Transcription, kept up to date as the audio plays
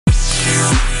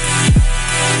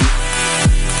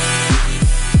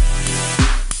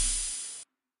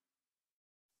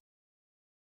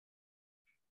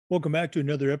Welcome back to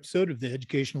another episode of the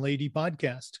Educational AD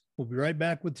Podcast. We'll be right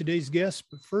back with today's guest,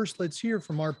 but first, let's hear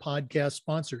from our podcast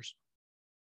sponsors.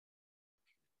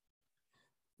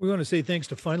 We want to say thanks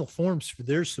to Final Forms for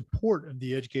their support of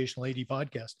the Educational AD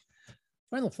Podcast.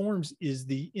 Final Forms is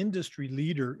the industry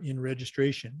leader in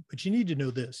registration, but you need to know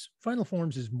this. Final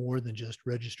Forms is more than just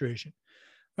registration.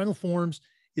 Final Forms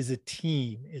is a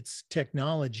team, it's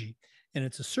technology, and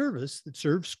it's a service that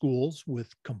serves schools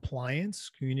with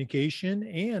compliance, communication,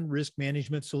 and risk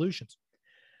management solutions.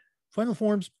 Final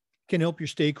Forms can help your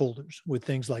stakeholders with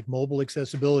things like mobile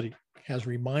accessibility, has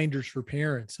reminders for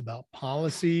parents about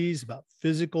policies, about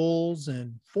physicals,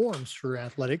 and forms for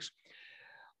athletics.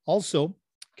 Also,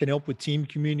 can help with team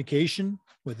communication,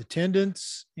 with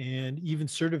attendance, and even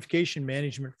certification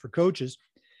management for coaches.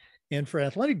 And for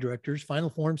athletic directors, Final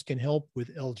Forms can help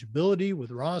with eligibility, with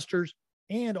rosters,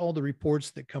 and all the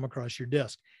reports that come across your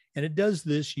desk. And it does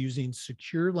this using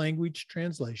secure language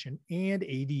translation and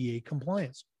ADA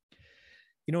compliance.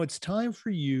 You know, it's time for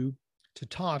you to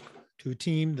talk to a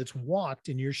team that's walked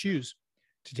in your shoes.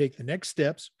 To take the next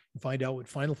steps and find out what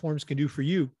Final Forms can do for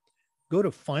you, go to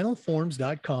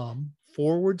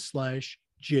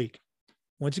finalforms.com/Jake.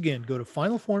 Once again, go to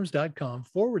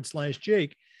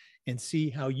finalforms.com/Jake and see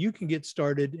how you can get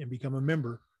started and become a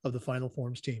member of the Final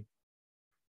Forms team.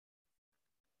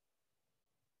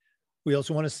 We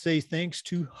also want to say thanks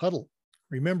to Hudl.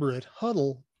 Remember, at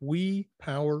Hudl, we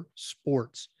power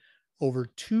sports. Over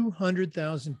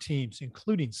 200,000 teams,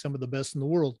 including some of the best in the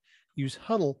world, use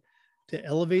Hudl to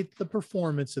elevate the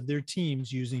performance of their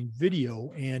teams using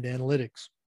video and analytics.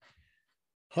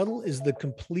 Hudl is the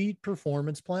complete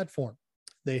performance platform.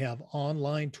 They have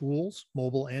online tools,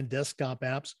 mobile and desktop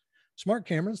apps, smart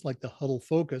cameras like the Hudl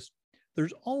Focus.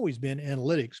 There's always been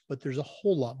analytics, but there's a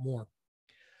whole lot more.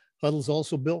 Hudl is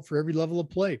also built for every level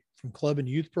of play, from club and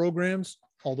youth programs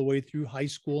all the way through high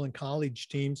school and college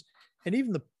teams, and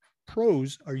even the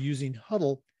pros are using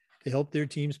Hudl to help their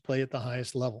teams play at the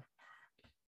highest level.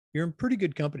 You're in pretty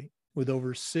good company with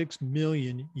over 6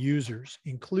 million users,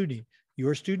 including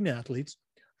your student athletes,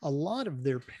 a lot of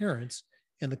their parents,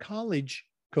 and the college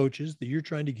coaches that you're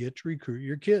trying to get to recruit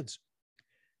your kids.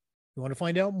 You want to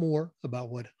find out more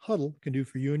about what Hudl can do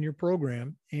for you and your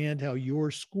program and how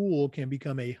your school can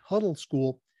become a Hudl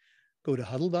school, go to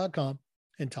hudl.com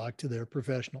and talk to their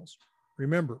professionals.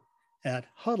 Remember, at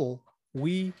Hudl,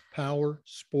 we power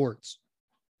sports.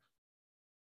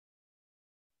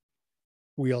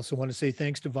 We also want to say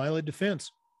thanks to Violet Defense.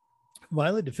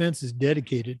 Violet Defense is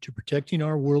dedicated to protecting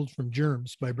our world from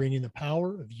germs by bringing the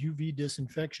power of UV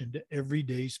disinfection to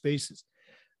everyday spaces.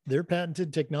 Their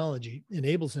patented technology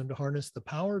enables them to harness the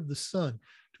power of the sun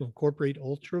to incorporate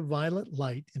ultraviolet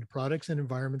light into products and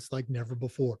environments like never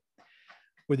before.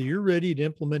 Whether you're ready to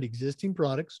implement existing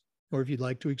products, or if you'd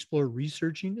like to explore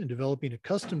researching and developing a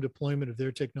custom deployment of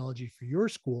their technology for your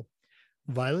school,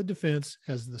 Violet Defense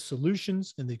has the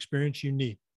solutions and the experience you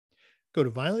need. Go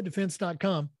to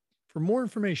violetdefense.com for more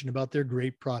information about their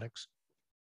great products.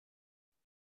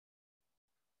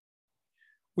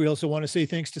 We also want to say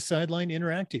thanks to Sideline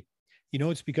Interactive. You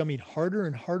know, it's becoming harder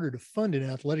and harder to fund an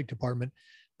athletic department,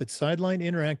 but Sideline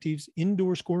Interactive's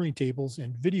indoor scoring tables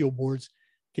and video boards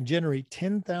can generate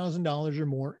 $10,000 or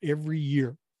more every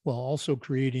year, while also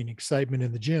creating excitement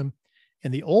in the gym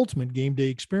and the ultimate game day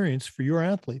experience for your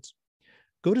athletes.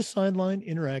 Go to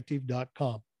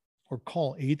sidelineinteractive.com or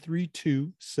call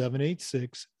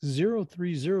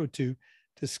 832-786-0302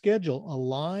 to schedule a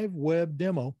live web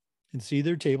demo and see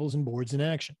their tables and boards in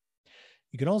action.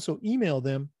 You can also email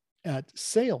them at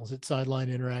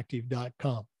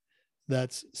sales@sidelineinteractive.com.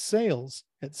 That's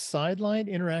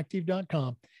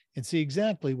sales@sidelineinteractive.com and see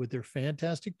exactly what their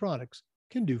fantastic products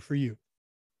can do for you.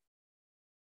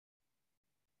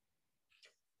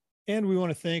 And we want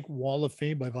to thank Wall of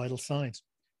Fame by Vital Signs.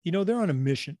 You know, they're on a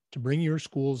mission to bring your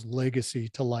school's legacy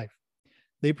to life.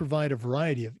 They provide a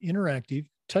variety of interactive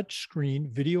touchscreen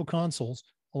video consoles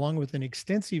along with an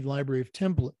extensive library of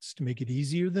templates to make it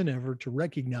easier than ever to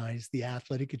recognize the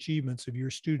athletic achievements of your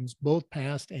students, both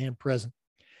past and present.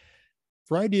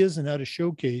 For ideas on how to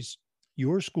showcase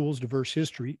your school's diverse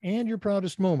history and your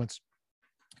proudest moments,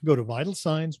 go to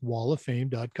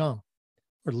vitalsignswalloffame.com.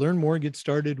 Or to learn more and get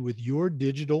started with your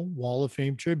digital Wall of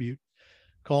Fame tribute,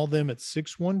 call them at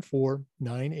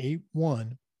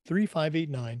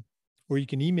 614-981-3589, or you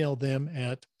can email them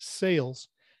at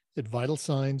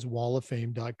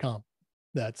sales@vitalsignswalloffame.com.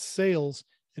 That's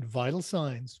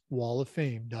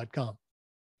sales@vitalsignswalloffame.com.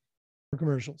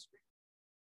 Commercials.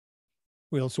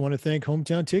 We also want to thank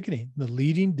Hometown Ticketing, the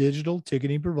leading digital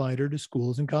ticketing provider to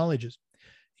schools and colleges.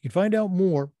 You can find out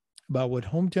more about what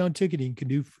Hometown Ticketing can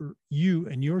do for you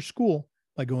and your school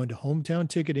by going to Hometown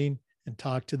Ticketing and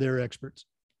talk to their experts.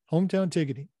 Hometown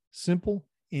Ticketing, simple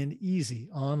and easy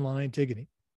online ticketing.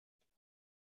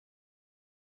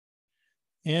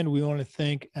 And we want to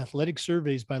thank Athletic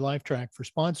Surveys by Lifetrack for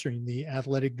sponsoring the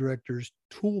Athletic Director's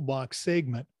Toolbox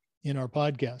segment in our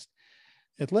podcast.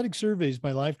 Athletic Surveys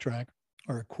by Lifetrack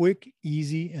are a quick,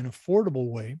 easy, and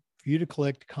affordable way for you to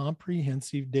collect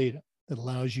comprehensive data that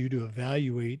allows you to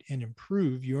evaluate and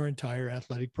improve your entire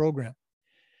athletic program.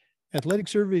 Athletic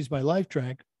Surveys by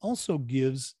Lifetrack also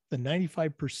gives the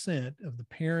 95% of the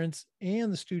parents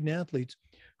and the student athletes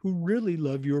who really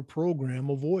love your program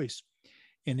a voice,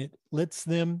 and it lets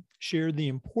them share the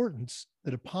importance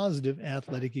that a positive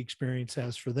athletic experience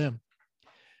has for them.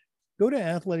 Go to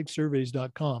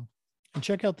athleticsurveys.com and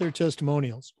check out their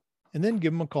testimonials, and then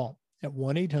give them a call at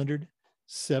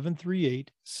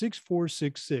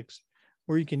 1-800-738-6466,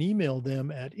 or you can email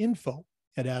them at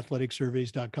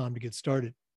info@athleticsurveys.com to get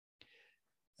started.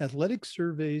 Athletic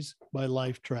Surveys by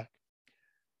Lifetrack.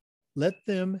 Let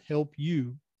them help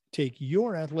you take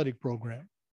your athletic program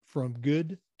from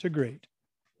good to great.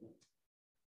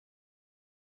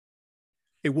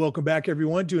 Hey, welcome back,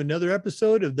 everyone, to another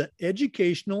episode of the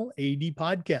Educational AD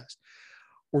Podcast.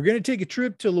 We're going to take a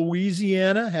trip to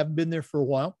Louisiana, haven't been there for a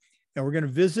while, and we're going to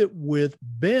visit with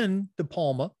Ben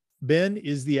DePalma. Ben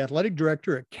is the athletic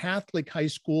director at Catholic High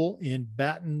School in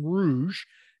Baton Rouge,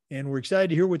 and we're excited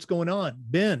to hear what's going on.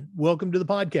 Ben, welcome to the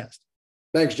podcast.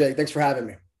 Thanks, Jake. Thanks for having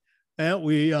me.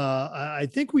 I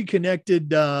think we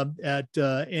connected at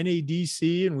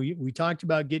NADC, and we talked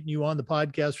about getting you on the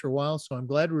podcast for a while, so I'm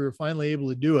glad we were finally able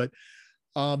to do it.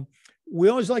 We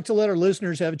always like to let our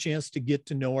listeners have a chance to get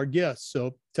to know our guests.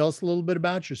 So tell us a little bit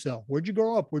about yourself. Where'd you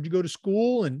grow up? Where'd you go to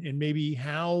school? And maybe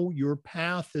how your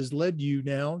path has led you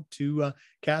now to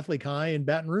Catholic High in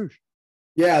Baton Rouge.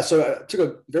 Yeah, so I took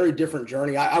a very different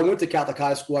journey. I went to Catholic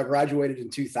High School. I graduated in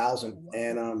 2000.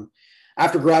 And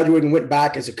after graduating, went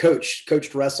back as a coach,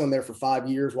 coached wrestling there for 5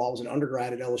 years while I was an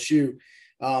undergrad at LSU,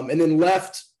 and then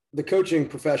left the coaching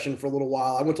profession for a little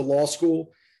while. I went to law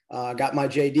school, got my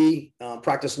JD,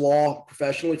 practiced law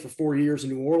professionally for 4 years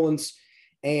in New Orleans,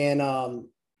 and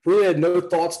really had no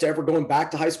thoughts to ever going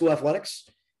back to high school athletics.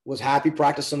 Was happy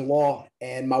practicing law.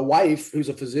 And my wife, who's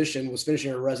a physician, was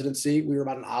finishing her residency. We were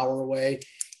about an hour away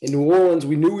in New Orleans.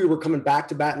 We knew we were coming back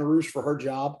to Baton Rouge for her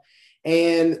job.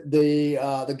 And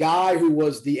the guy who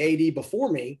was the AD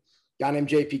before me, a guy named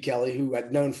JP Kelly, who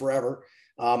I'd known forever,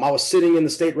 I was sitting in the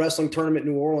state wrestling tournament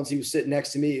in New Orleans. He was sitting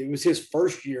next to me. It was his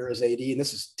first year as AD, and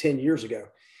this is 10 years ago.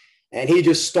 And he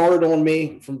just started on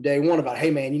me from day one about,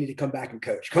 hey, man, you need to come back and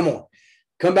coach. Come on,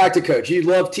 come back to coach. You'd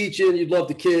love teaching. You'd love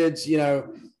the kids,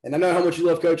 and I know how much you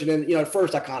love coaching. And, at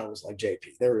first I kind of was like,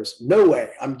 JP, there is no way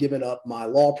I'm giving up my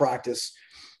law practice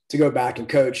to go back and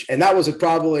coach. And that was at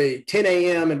probably 10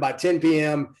 a.m. And by 10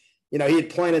 p.m., he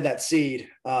had planted that seed.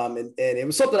 And it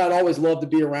was something I'd always loved to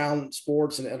be around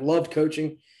sports and loved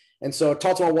coaching. And so I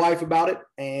talked to my wife about it.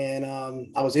 And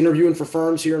I was interviewing for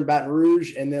firms here in Baton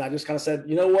Rouge. And then I just kind of said,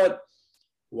 you know what,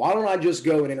 why don't I just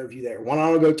go and interview there? Why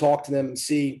don't I go talk to them and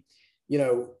see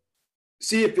if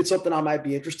it's something I might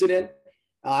be interested in.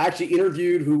 I actually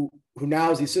interviewed who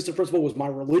now is the assistant principal, was my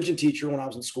religion teacher when I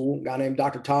was in school, a guy named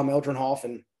Dr. Tom Eldrenhoff.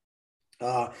 And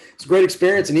it's a great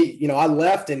experience. And I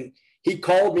left and he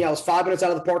called me. I was 5 minutes out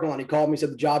of the parking lot. He called me,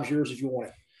 said, the job's yours if you want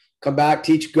it. Come back,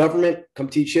 teach government, come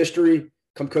teach history,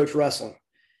 come coach wrestling.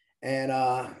 And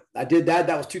I did that.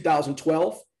 That was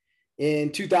 2012.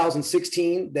 In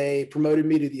 2016, they promoted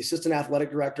me to the assistant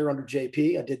athletic director under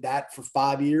JP. I did that for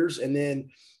 5 years. And then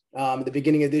at the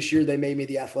beginning of this year, they made me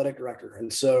the athletic director.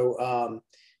 And so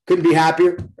couldn't be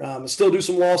happier. Still do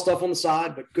some law stuff on the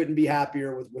side, but couldn't be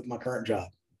happier with my current job.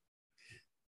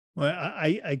 Well,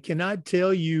 I cannot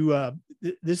tell you,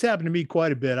 this happened to me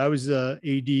quite a bit. I was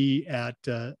AD at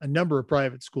a number of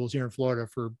private schools here in Florida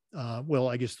for,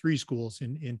 I guess 3 schools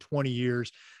in 20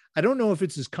 years. I don't know if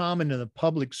it's as common in the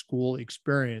public school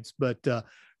experience, but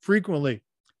frequently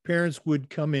parents would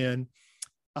come in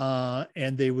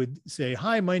and they would say,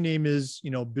 hi, my name is,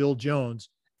 Bill Jones,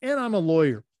 and I'm a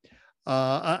lawyer.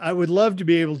 I would love to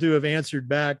be able to have answered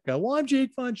back, well, I'm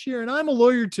Jake Von Scher, and I'm a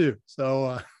lawyer too.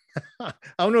 So I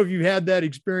don't know if you've had that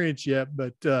experience yet,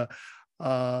 but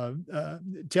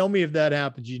tell me if that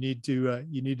happens. You need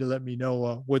to let me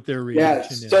know what their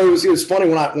reaction is. So it was funny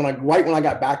when I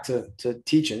got back to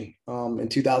teaching in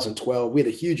 2012, we had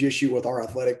a huge issue with our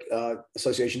athletic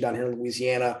association down here in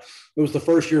Louisiana. It was the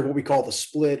first year of what we call the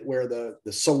split, where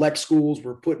the select schools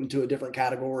were put into a different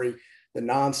category. the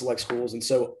non-select schools. And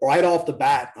so right off the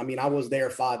bat, I mean, I was there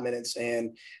 5 minutes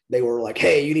and they were like,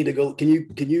 hey, you need to go. Can you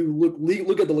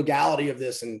look at the legality of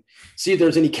this and see if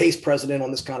there's any case precedent on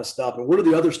this kind of stuff? And what are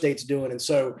the other states doing? And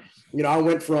so, I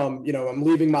went from, I'm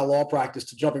leaving my law practice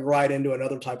to jumping right into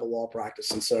another type of law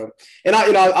practice. And so, and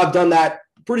I've done that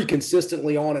pretty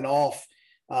consistently on and off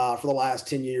for the last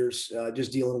 10 years,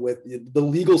 just dealing with the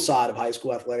legal side of high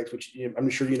school athletics, which I'm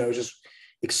sure, is just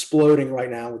exploding right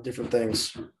now with different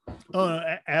things. Oh,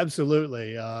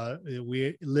 absolutely.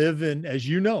 We live in, as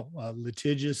you know, a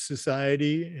litigious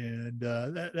society, and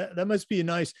that must be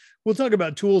we'll talk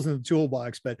about tools in the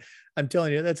toolbox, but I'm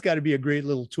telling you, that's got to be a great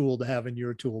little tool to have in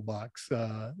your toolbox,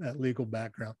 that legal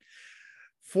background.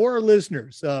 For our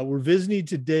listeners, we're visiting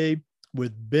today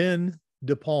with Ben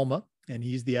DePalma, and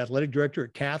he's the athletic director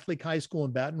at Catholic High School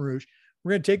in Baton Rouge.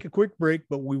 We're going to take a quick break,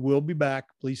 but we will be back.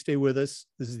 Please stay with us.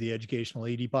 This is the Educational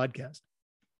AD Podcast.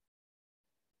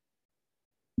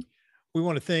 We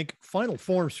want to thank Final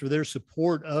Forms for their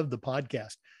support of the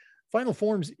podcast. Final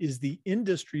Forms is the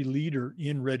industry leader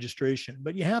in registration,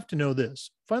 but you have to know this.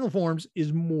 Final Forms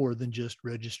is more than just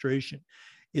registration.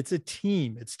 It's a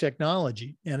team, it's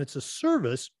technology, and it's a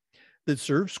service that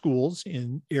serves schools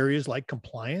in areas like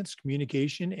compliance,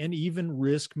 communication, and even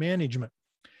risk management.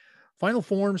 Final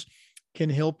Forms can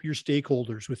help your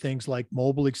stakeholders with things like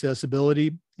mobile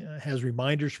accessibility, has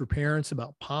reminders for parents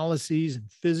about policies and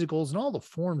physicals and all the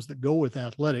forms that go with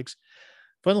athletics.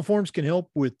 Final Forms can help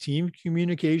with team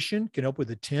communication, can help with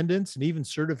attendance, and even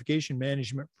certification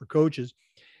management for coaches.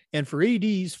 And for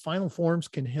ADs, Final Forms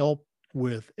can help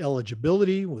with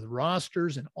eligibility, with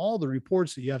rosters, and all the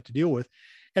reports that you have to deal with.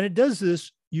 And it does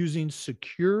this using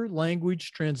secure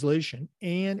language translation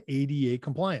and ADA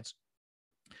compliance.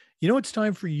 It's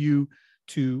time for you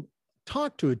to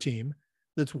talk to a team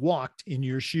that's walked in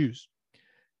your shoes.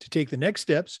 To take the next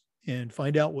steps and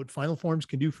find out what Final Forms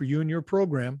can do for you and your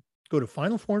program, go to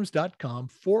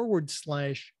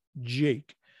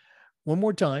finalforms.com/Jake. One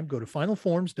more time, go to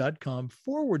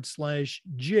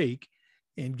finalforms.com/Jake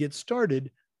and get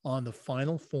started on the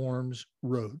Final Forms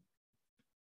road.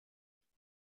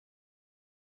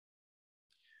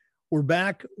 We're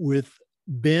back with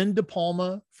Ben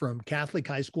DePalma from Catholic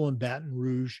High School in Baton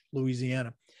Rouge,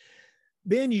 Louisiana.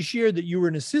 Ben, you shared that you were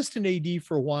an assistant AD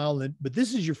for a while, but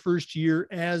this is your first year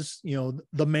as,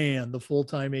 the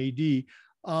full-time AD.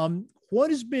 What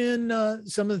has been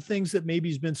some of the things that maybe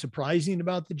has been surprising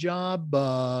about the job?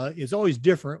 It's always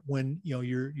different when,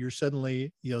 you're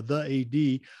suddenly,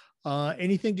 the AD.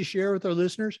 Anything to share with our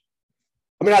listeners?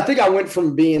 I mean, I think I went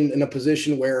from being in a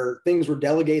position where things were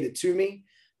delegated to me.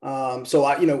 So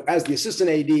I, as the assistant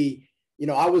AD,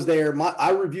 I was there. I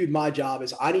reviewed my job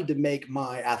as I need to make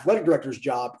my athletic director's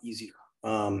job easier,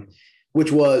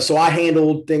 which was, so I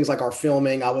handled things like our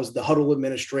filming. I was the huddle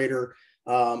administrator.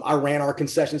 I ran our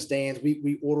concession stands.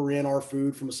 We order in our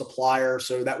food from a supplier.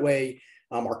 So that way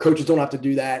our coaches don't have to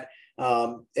do that.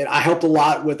 And I helped a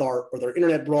lot with our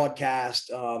internet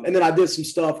broadcast. And then I did some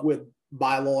stuff with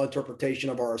bylaw interpretation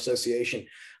of our association.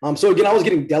 So again, I was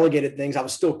getting delegated things. I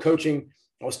was still coaching.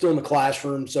 I was still in the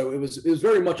classroom. So it was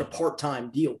very much a part-time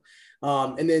deal.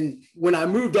 And then when I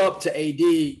moved up to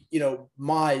AD,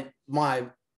 my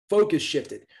focus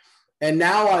shifted. And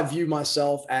now I view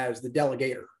myself as the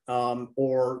delegator,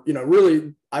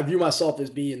 really I view myself as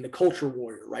being the culture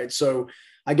warrior, right? So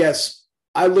I guess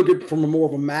I look at it from a more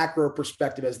of a macro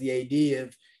perspective as the AD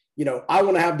of, I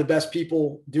want to have the best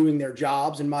people doing their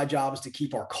jobs, and my job is to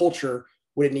keep our culture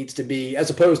what it needs to be, as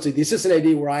opposed to the assistant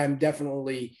AD, where I am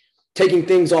definitely taking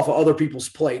things off of other people's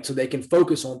plate so they can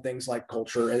focus on things like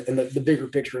culture and the bigger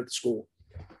picture at the school.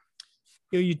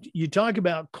 You talk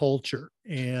about culture,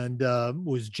 and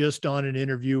was just on an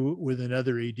interview with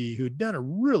another AD who'd done a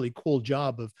really cool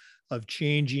job of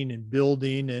changing and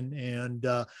building and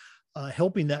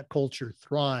helping that culture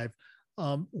thrive.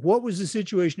 What was the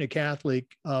situation at Catholic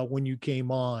when you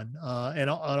came on? And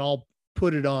I'll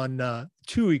put it on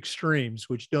two extremes,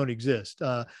 which don't exist.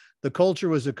 The culture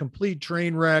was a complete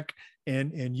train wreck,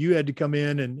 and you had to come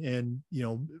in and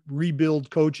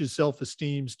rebuild coaches'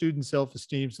 self-esteem, student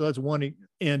self-esteem. So that's one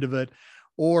end of it.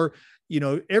 Or,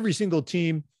 every single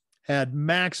team had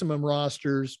maximum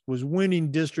rosters, was winning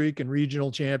district and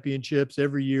regional championships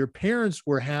every year. Parents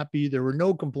were happy. There were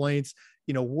no complaints.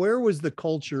 Where was the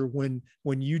culture when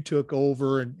you took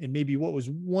over, and maybe what was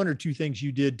one or two things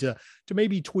you did to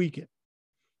maybe tweak it?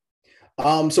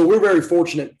 So we're very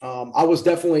fortunate. I was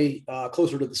definitely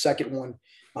closer to the second one.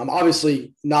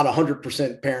 Obviously not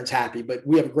 100% parents happy, but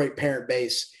we have a great parent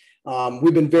base.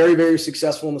 We've been very, very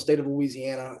successful in the state of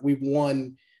Louisiana. We've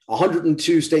won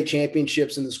 102 state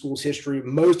championships in the school's history.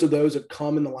 Most of those have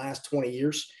come in the last 20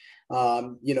 years.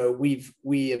 You know, we've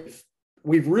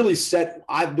really set,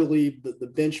 I believe,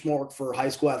 the benchmark for high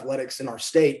school athletics in our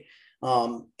state.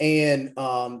 That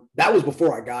was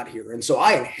before I got here. And so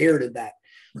I inherited that.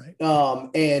 Right.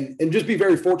 And just be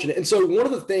very fortunate. And so one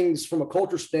of the things from a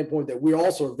culture standpoint that we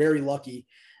also are very lucky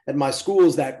at my school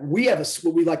is that we have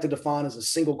what we like to define as a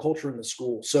single culture in the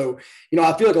school. So, you know,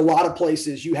 I feel like a lot of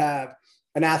places you have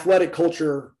an athletic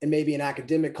culture and maybe an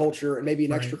academic culture and maybe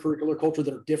an Right. extracurricular culture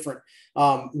that are different.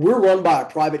 We're run by a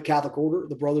private Catholic order,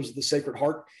 the Brothers of the Sacred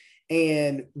Heart.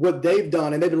 And what they've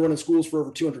done, and they've been running schools for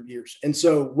over 200 years. And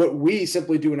so what we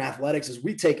simply do in athletics is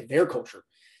we take their culture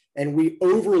and we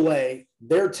overlay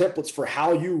their templates for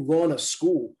how you run a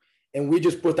school. And we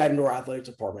just put that into our athletics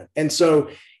department. And so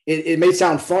it may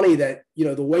sound funny that, you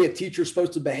know, the way a teacher is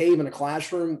supposed to behave in a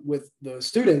classroom with the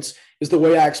students is the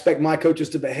way I expect my coaches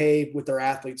to behave with their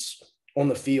athletes on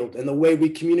the field. And the way we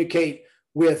communicate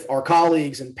with our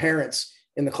colleagues and parents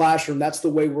in the classroom, that's the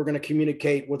way we're going to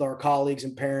communicate with our colleagues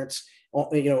and parents,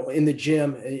 you know, in the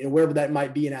gym, you know, wherever that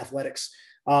might be in athletics.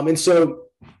 And so,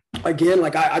 again,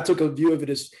 like I took a view of it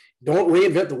as don't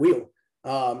reinvent the wheel.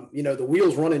 You know, the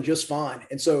wheel's running just fine.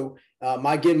 And so,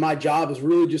 my job is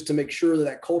really just to make sure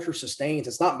that culture sustains.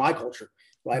 It's not my culture,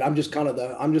 right? I'm just kind of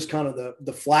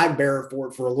the flag bearer for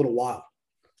it for a little while.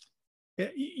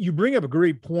 You bring up a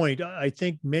great point. I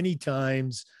think many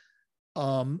times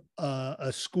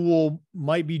a school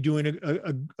might be doing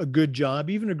a good job,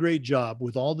 even a great job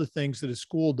with all the things that a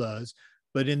school does.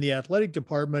 But in the athletic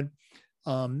department,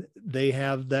 they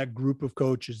have that group of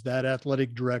coaches, that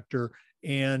athletic director,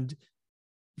 and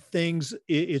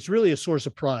it's really a source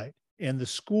of pride. And the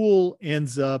school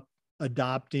ends up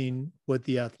adopting what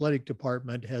the athletic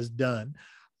department has done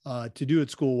to do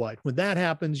it school-wide. When that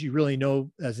happens, you really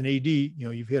know as an AD, you know,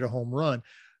 you've hit a home run.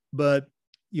 But,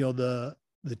 you know, the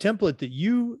template that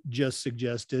you just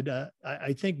suggested,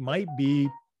 I think might be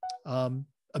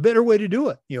a better way to do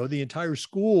it. You know, the entire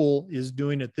school is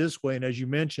doing it this way. And as you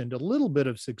mentioned, a little bit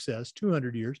of success,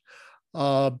 200 years.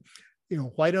 You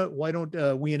know, why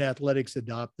don't we in athletics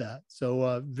adopt that?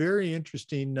 So very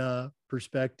interesting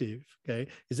perspective. Okay.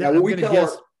 Is that,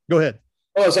 go ahead.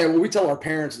 Oh, I was saying, what we tell our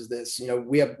parents is this, you know,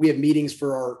 we have meetings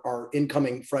for our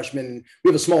incoming freshmen. We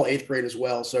have a small 8th grade as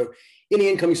well. So any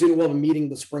incoming student will have a meeting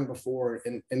the spring before.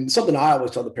 And something I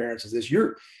always tell the parents is this: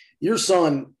 your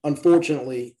son,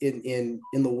 unfortunately, in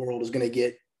the world is going to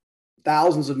get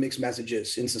thousands of mixed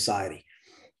messages in society.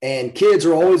 And kids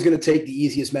are always going to take the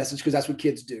easiest message because that's what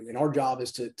kids do. And our job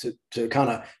is to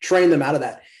kind of train them out of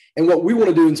that. And what we want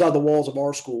to do inside the walls of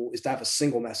our school is to have a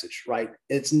single message, right?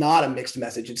 It's not a mixed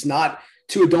message. It's not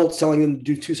two adults telling them to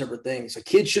do two separate things. A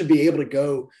kid should be able to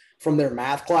go from their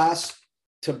math class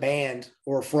to band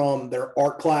or from their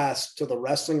art class to the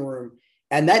wrestling room.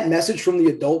 And that message from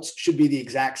the adults should be the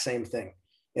exact same thing.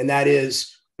 And that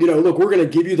is, you know, look, we're going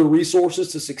to give you the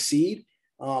resources to succeed.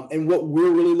 And what we're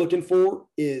really looking for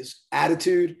is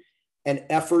attitude and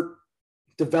effort,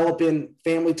 developing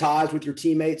family ties with your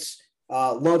teammates,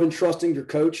 love and trusting your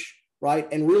coach, right?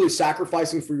 And really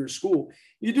sacrificing for your school.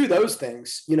 You do those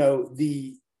things, you know,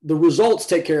 the results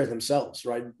take care of themselves,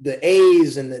 right? The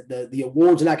A's and the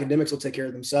awards and academics will take care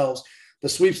of themselves. The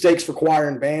sweepstakes for choir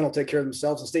and band will take care of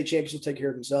themselves. The state champions will take care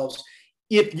of themselves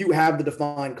if you have the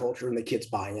defined culture and the kids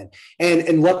buy in.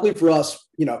 And luckily for us,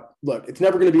 you know, look, it's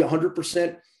never going to be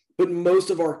 100%, but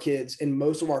most of our kids and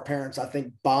most of our parents, I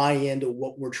think, buy into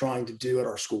what we're trying to do at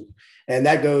our school. And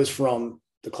that goes from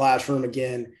the classroom,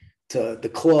 again, to the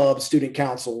club, student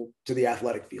council, to the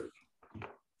athletic field.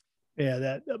 Yeah,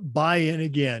 that buy-in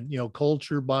again, you know,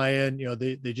 culture, buy-in, you know,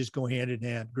 they just go hand in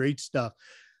hand. Great stuff.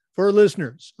 For our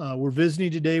listeners, we're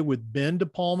visiting today with Ben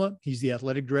DePalma. He's the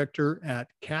athletic director at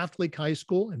Catholic High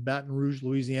School in Baton Rouge,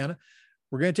 Louisiana.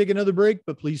 We're going to take another break,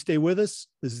 but please stay with us.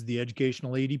 This is the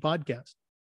Educational AD Podcast.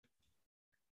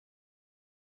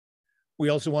 We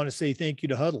also want to say thank you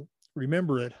to Hudl.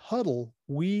 Remember, at Hudl,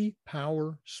 we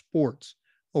power sports.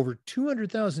 Over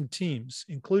 200,000 teams,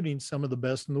 including some of the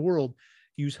best in the world,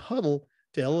 use Hudl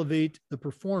to elevate the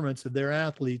performance of their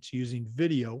athletes using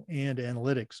video and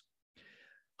analytics.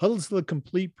 Hudl's the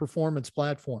complete performance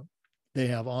platform. They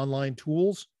have online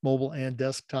tools, mobile and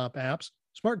desktop apps,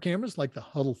 smart cameras like the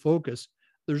Hudl Focus.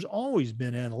 There's always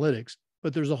been analytics,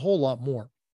 but there's a whole lot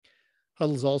more.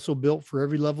 Hudl's also built for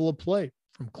every level of play,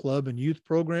 from club and youth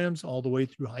programs all the way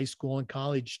through high school and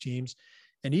college teams.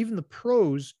 And even the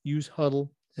pros use Hudl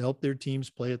to help their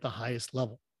teams play at the highest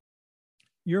level.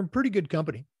 You're in pretty good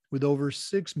company with over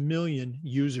 6 million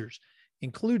users,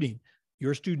 including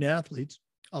your student athletes,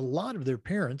 a lot of their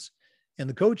parents, and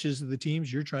the coaches of the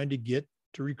teams you're trying to get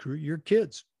to recruit your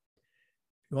kids.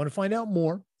 If you want to find out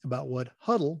more about what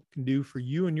Huddle can do for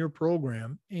you and your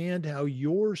program and how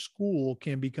your school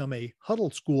can become a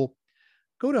Huddle school,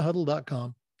 go to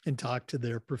huddle.com and talk to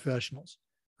their professionals.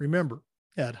 Remember,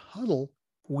 at Huddle,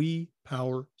 we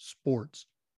power sports.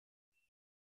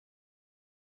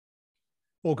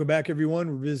 Welcome back, everyone.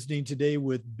 We're visiting today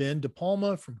with Ben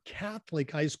DePalma from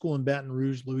Catholic High School in Baton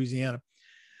Rouge, Louisiana.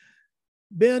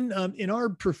 Ben, in our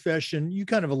profession, you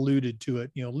kind of alluded to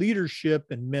it, leadership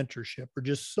and mentorship are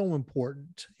just so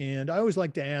important. And I always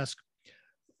like to ask,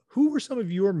 who were some of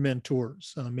your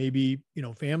mentors? Maybe,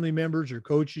 family members or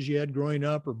coaches you had growing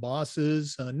up or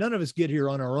bosses. None of us get here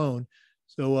on our own.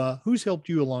 So who's helped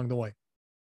you along the way?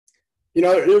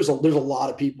 There's a lot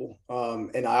of people.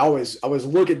 And I always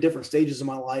look at different stages of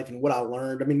my life and what I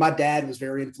learned. I mean, my dad was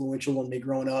very influential on me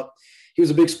growing up. He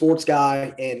was a big sports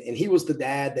guy, and he was the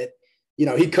dad that,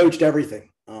 he coached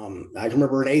everything. I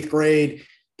remember in 8th grade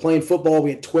playing football, we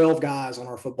had 12 guys on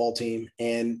our football team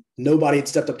and nobody had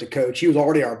stepped up to coach. He was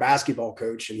already our basketball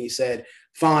coach. And he said,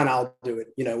 fine, I'll do it.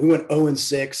 We went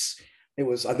 0-6. It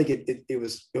was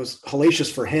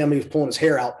hellacious for him. He was pulling his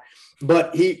hair out.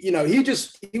 But he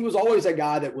was always that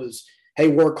guy that was, hey,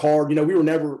 work hard. We were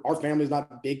never, our family's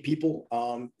not big people.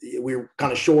 We were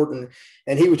kind of short,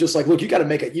 and he was just like, look, you got to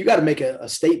make a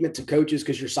statement to coaches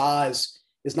because your size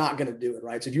is not going to do it,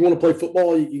 right? So if you want to play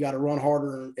football, you got to run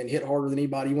harder and hit harder than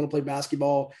anybody. You want to play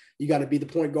basketball, you got to be the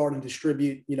point guard and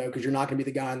distribute, because you're not going to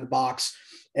be the guy in the box.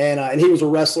 And he was a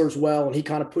wrestler as well, and he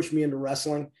kind of pushed me into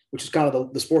wrestling, which is kind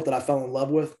of the sport that I fell in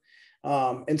love with.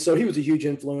 And so he was a huge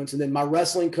influence. And then my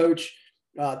wrestling coach,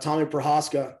 Tommy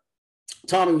Prohaska,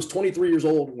 Tommy was 23 years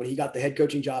old when he got the head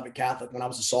coaching job at Catholic when I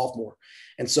was a sophomore.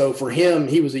 And so for him,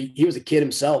 he was a kid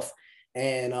himself.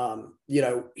 And,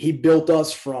 he built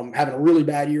us from having a really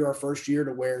bad year our first year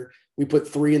to where we put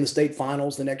 3 in the state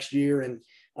finals the next year. And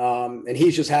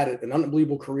he's just had an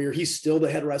unbelievable career. He's still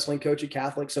the head wrestling coach at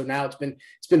Catholic. So now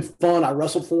it's been fun. I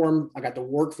wrestled for him. I got to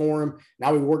work for him.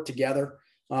 Now we work together.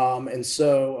 And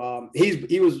so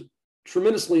he was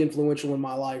tremendously influential in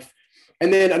my life.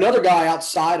 And then another guy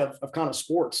outside of kind of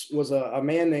sports was a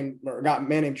man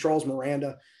named Charles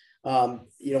Miranda.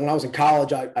 When I was in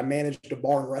college, I managed a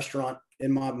bar and restaurant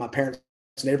in my parents'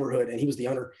 neighborhood, and he was the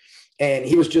owner. And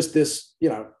he was just this,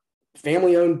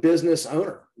 family-owned business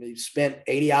owner. He spent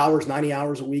 80 hours, 90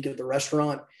 hours a week at the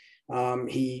restaurant. But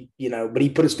he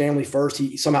put his family first.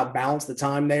 He somehow balanced the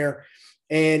time there.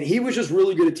 And he was just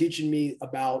really good at teaching me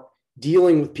about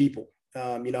dealing with people.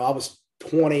 I was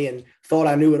 20 and thought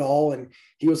I knew it all. And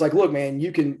he was like, look, man,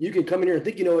 you can come in here and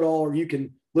think you know it all, or you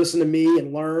can listen to me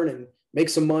and learn and make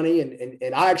some money.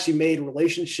 And I actually made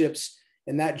relationships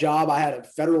in that job. I had a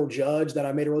federal judge that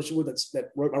I made a relationship with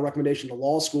that wrote my recommendation to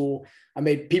law school. I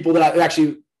made people that I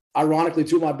actually, ironically,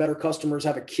 2 of my better customers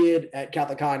have a kid at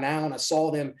Catholic High now. And I saw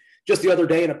them just the other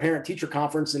day in a parent teacher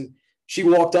conference, and she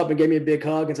walked up and gave me a big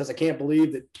hug and says, I can't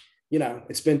believe that,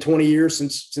 it's been 20 years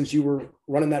since you were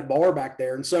running that bar back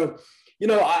there. And so,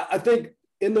 I think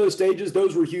in those stages,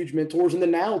 those were huge mentors. And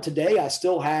then now today, I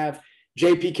still have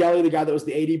JP Kelly, the guy that was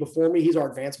the AD before me. He's our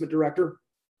advancement director.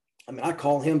 I mean, I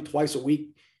call him twice a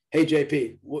week. Hey,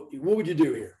 JP, what would you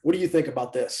do here? What do you think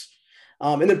about this?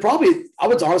 And then probably, I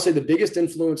would honestly say the biggest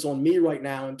influence on me right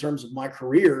now in terms of my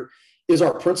career is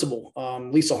our principal,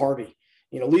 Lisa Harvey.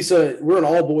 Lisa, we're an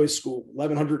all boys school,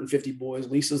 1,150 boys.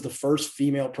 Lisa's the first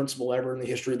female principal ever in the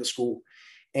history of the school.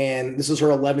 And this is her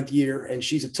 11th year, and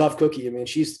she's a tough cookie. I mean,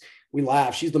 we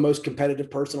laugh. She's the most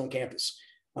competitive person on campus.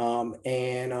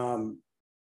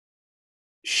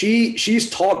 She's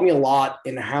taught me a lot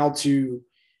in how to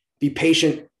be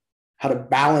patient, how to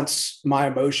balance my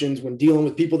emotions when dealing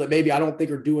with people that maybe I don't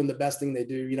think are doing the best thing they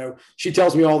do. She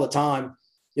tells me all the time,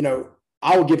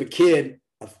 I will give a kid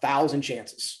 1,000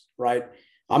 chances, right?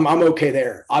 I'm okay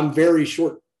there. I'm very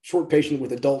short patient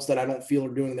with adults that I don't feel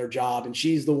are doing their job. And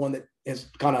she's the one that has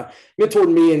kind of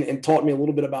mentored me and taught me a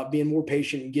little bit about being more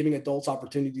patient and giving adults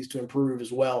opportunities to improve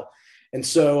as well. And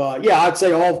so, I'd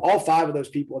say all 5 of those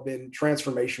people have been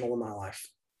transformational in my life.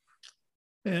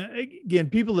 Again,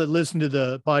 people that listen to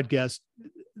the podcast,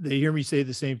 they hear me say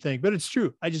the same thing, but it's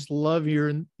true. I just love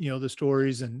hearing, the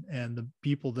stories and the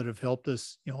people that have helped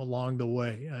us, along the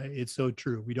way. It's so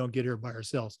true. We don't get here by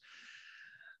ourselves.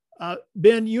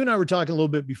 Ben, you and I were talking a little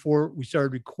bit before we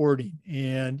started recording,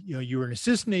 and, you were an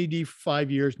assistant AD for 5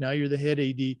 years. Now you're the head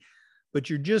AD, but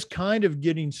you're just kind of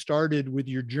getting started with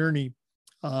your journey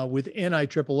with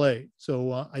NIAAA.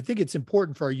 So I think it's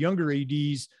important for our younger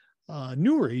ADs,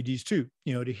 newer ADs too,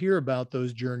 to hear about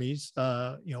those journeys.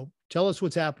 Tell us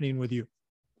what's happening with you.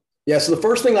 Yeah. So the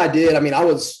first thing I did,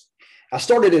 I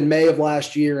started in May of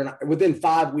last year, and within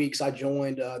 5 weeks I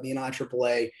joined the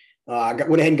NIAAA. I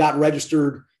went ahead and got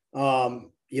registered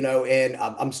And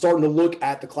I'm starting to look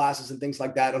at the classes and things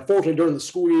like that. Unfortunately, during the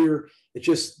school year, it's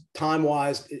just time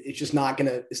wise, it's just not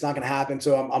gonna happen.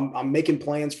 So I'm making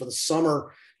plans for the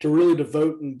summer to really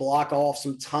devote and block off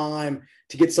some time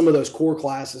to get some of those core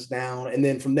classes down, and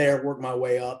then from there work my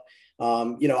way up.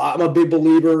 I'm a big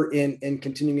believer in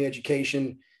continuing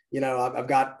education. I've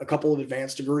got a couple of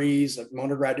advanced degrees, an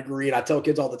undergrad degree, and I tell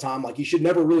kids all the time, like, you should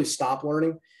never really stop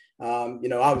learning. I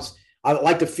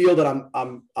like to feel that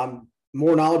I'm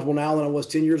more knowledgeable now than I was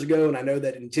 10 years ago. And I know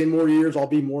that in 10 more years, I'll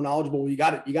be more knowledgeable. You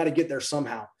got to get there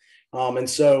somehow. Try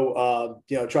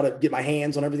to get my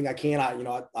hands on everything I can.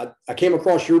 I came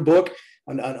across your book.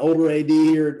 An older AD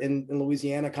here in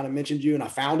Louisiana kind of mentioned you, and I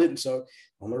found it. And so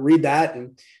I'm going to read that.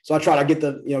 And so I try to get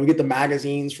the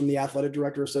magazines from the athletic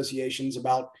director associations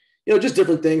about, just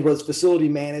different things, whether it's facility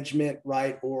management,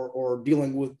 right. Or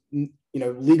dealing with,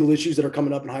 legal issues that are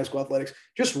coming up in high school athletics.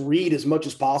 Just read as much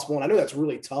as possible. And I know that's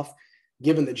really tough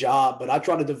given the job, but I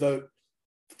try to devote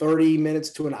 30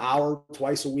 minutes to an hour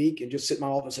twice a week and just sit in my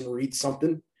office and read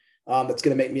something that's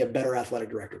going to make me a better athletic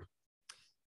director.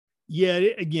 Yeah,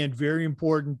 again, very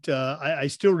important. I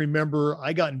still remember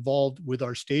I got involved with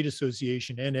our state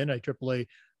association and NIAAA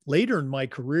later in my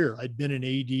career. I'd been an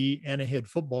AD and a head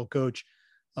football coach,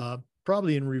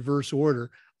 probably in reverse order,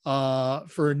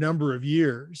 for a number of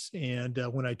years. And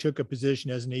when I took a position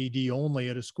as an AD only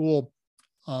at a school,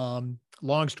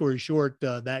 long story short,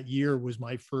 that year was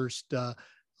my first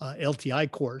LTI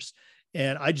course,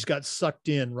 and I just got sucked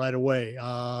in right away.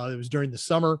 It was during the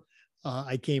summer.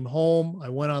 I came home, I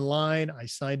went online, I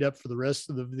signed up for the rest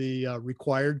of the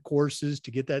required courses to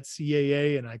get that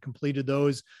CAA, and I completed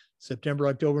those September,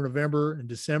 October, November, and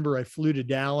December. I flew to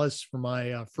Dallas for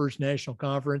my first national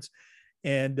conference,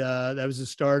 and that was the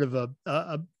start of a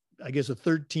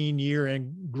 13-year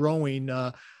and growing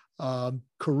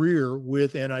career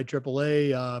with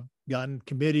NIAAA, gotten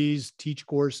committees, teach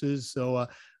courses. So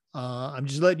I'm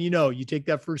just letting you know, you take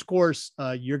that first course,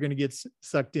 you're going to get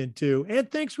sucked in too. And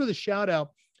thanks for the shout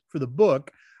out for the book.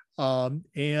 You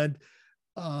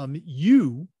are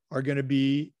going to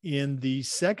be in the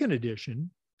second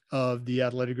edition of the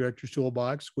Athletic Director's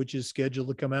Toolbox, which is scheduled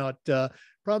to come out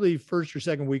probably first or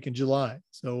second week in July.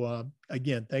 So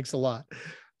again, thanks a lot.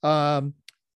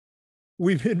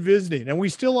 We've been visiting, and we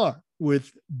still are,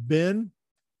 with Ben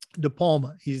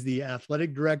DePalma. He's the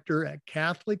athletic director at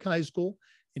Catholic High School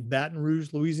in Baton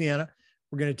Rouge, Louisiana.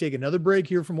 We're going to take another break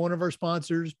here from one of our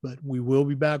sponsors, but we will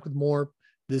be back with more.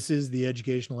 This is the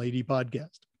Educational AD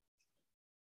Podcast.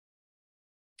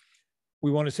 We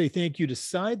want to say thank you to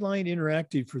Sideline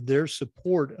Interactive for their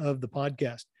support of the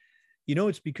podcast.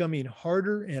 It's becoming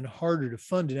harder and harder to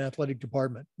fund an athletic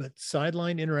department, but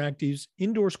Sideline Interactive's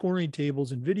indoor scoring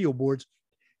tables and video boards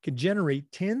can generate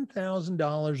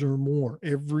 $10,000 or more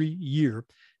every year,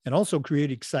 and also create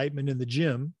excitement in the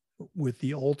gym with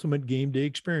the ultimate game day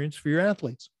experience for your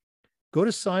athletes. Go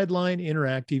to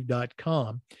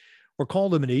sidelineinteractive.com or call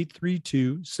them at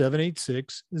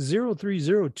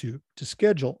 832-786-0302 to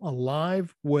schedule a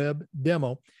live web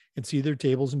demo and see their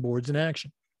tables and boards in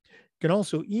action. You can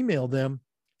also email them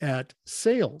at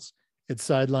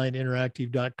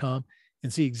sales@sidelineinteractive.com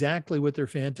and see exactly what their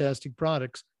fantastic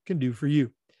products can do for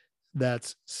you.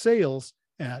 That's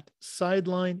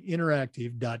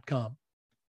sales@sidelineinteractive.com.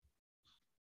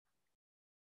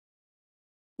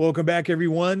 Welcome back,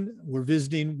 everyone. We're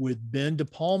visiting with Ben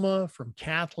DePalma from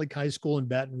Catholic High School in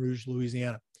Baton Rouge,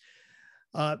 Louisiana.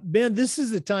 Ben, this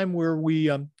is the time where we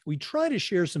try to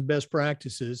share some best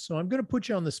practices. So I'm going to put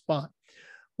you on the spot.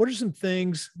 What are some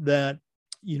things that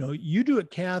you do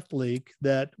at Catholic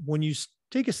that when you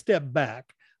take a step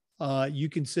back, you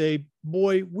can say,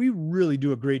 boy, we really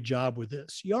do a great job with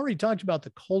this? You already talked about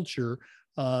the culture,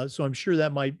 so I'm sure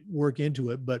that might work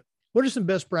into it. But what are some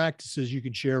best practices you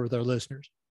can share with our listeners?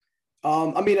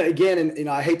 Again, and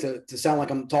I hate to sound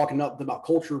like I'm talking up about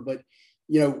culture, but,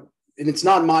 and it's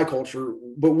not my culture,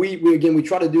 but we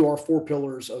try to do our 4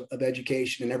 pillars of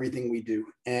education in everything we do.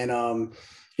 And,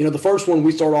 the first one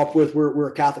we start off with, we're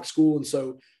a Catholic school. And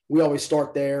so we always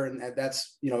start there, and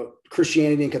that's,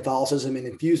 Christianity and Catholicism and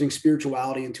infusing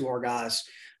spirituality into our guys.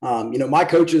 My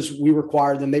coaches, we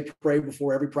require them, they pray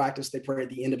before every practice. They pray at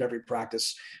the end of every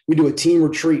practice. We do a team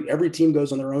retreat. Every team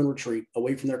goes on their own retreat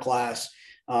away from their class.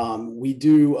 We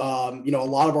do, a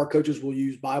lot of our coaches will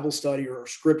use Bible study or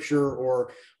scripture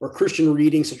or Christian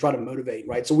readings to try to motivate,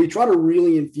 right? So we try to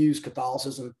really infuse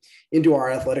Catholicism into our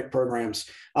athletic programs.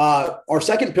 Our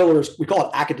second pillar is, we call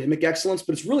it academic excellence,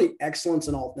 but it's really excellence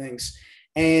in all things.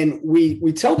 And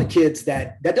we tell the kids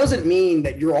that doesn't mean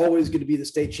that you're always going to be the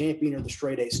state champion or the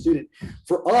straight A student.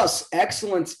 For us,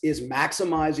 excellence is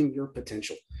maximizing your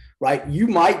potential, right? You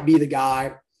might be the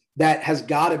guy that has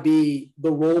got to be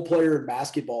the role player in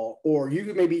basketball, or you're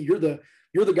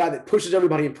the guy that pushes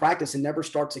everybody in practice and never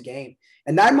starts a game.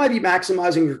 And that might be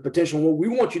maximizing your potential. And what we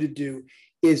want you to do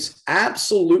is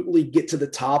absolutely get to the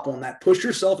top on that. Push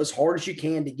yourself as hard as you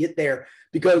can to get there,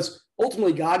 because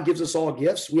ultimately God gives us all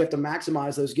gifts. We have to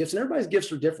maximize those gifts, and everybody's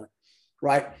gifts are different,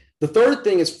 right? The third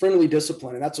thing is friendly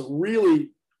discipline. And that's a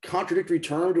really contradictory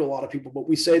term to a lot of people, but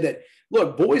we say that,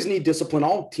 look, boys need discipline.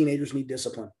 All teenagers need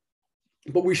discipline,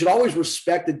 but we should always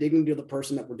respect the dignity of the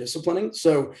person that we're disciplining.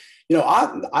 So,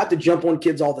 I have to jump on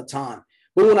kids all the time,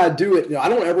 but when I do it, I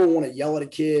don't ever want to yell at a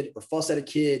kid or fuss at a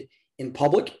kid in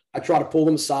public. I try to pull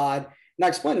them aside and I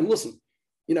explain to them, listen,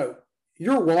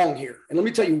 you're wrong here. And let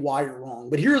me tell you why you're wrong,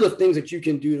 but here are the things that you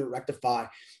can do to rectify.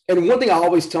 And one thing I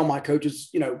always tell my coaches,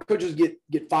 coaches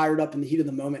get fired up in the heat of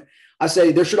the moment. I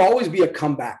say there should always be a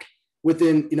comeback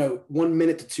within, 1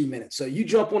 minute to 2 minutes. So you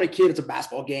jump on a kid, it's a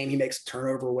basketball game, he makes a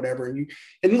turnover or whatever. And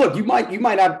look, you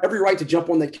might have every right to jump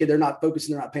on that kid. They're not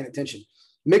focusing, they're not paying attention.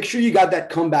 Make sure you got that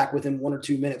comeback within 1 or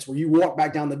 2 minutes where you walk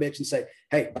back down the bench and say,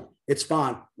 hey, it's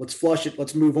fine. Let's flush it.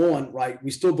 Let's move on. Right.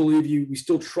 We still believe you. We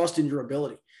still trust in your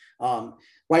ability.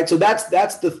 Right. So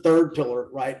that's the third pillar.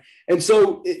 Right. And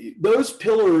so those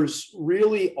pillars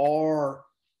really are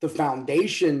the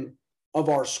foundation of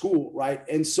our school. Right.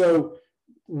 And so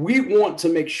we want to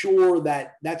make sure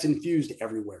that that's infused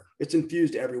everywhere. It's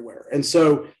infused everywhere. And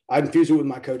so I infuse it with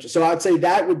my coaches. So I'd say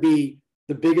that would be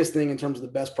the biggest thing in terms of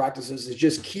the best practices, is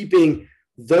just keeping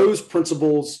those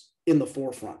principles in the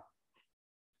forefront.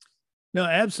 No,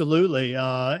 absolutely.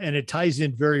 And it ties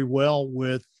in very well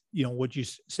with, what you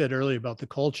said earlier about the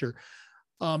culture.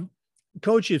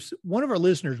 Coach, if one of our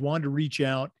listeners wanted to reach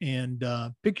out and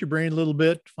pick your brain a little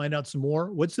bit, find out some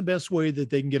more, what's the best way that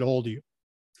they can get a hold of you?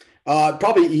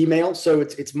 Probably email. So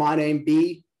it's my name,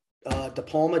 B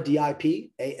DiPalma,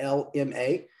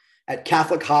 DIPALMA at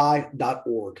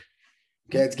catholichigh.org.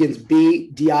 Okay, it's B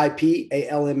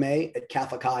DIPALMA at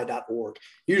catholichigh.org.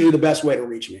 Usually the best way to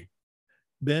reach me.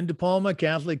 Ben DiPalma,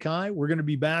 Catholic High. We're going to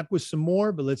be back with some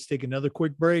more, but let's take another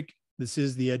quick break. This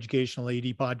is the Educational AD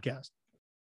Podcast.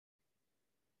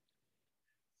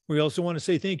 We also want to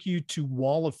say thank you to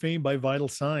Wall of Fame by Vital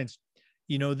Signs.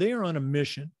 They are on a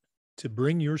mission to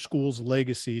bring your school's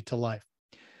legacy to life.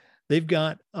 They've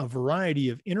got a variety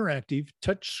of interactive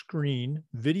touchscreen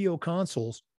video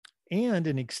consoles and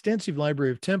an extensive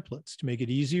library of templates to make it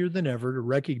easier than ever to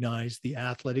recognize the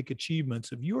athletic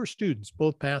achievements of your students,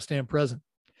 both past and present.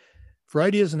 For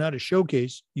ideas on how to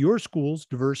showcase your school's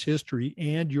diverse history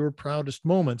and your proudest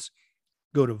moments,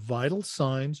 go to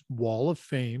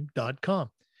vitalsignswalloffame.com.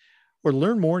 Or to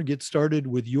learn more and get started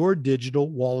with your digital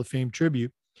Wall of Fame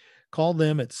tribute, call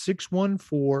them at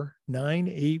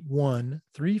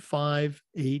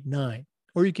 614-981-3589.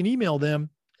 Or you can email them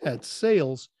at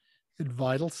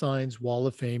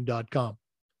sales@vitalsignswalloffame.com.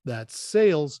 That's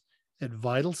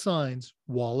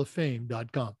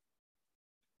sales@vitalsignswalloffame.com.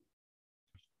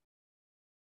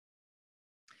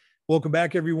 Welcome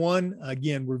back, everyone.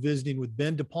 Again, we're visiting with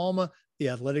Ben DiPalma, the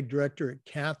athletic director at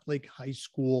Catholic High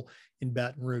School in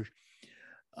Baton Rouge.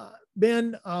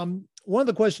 Ben, one of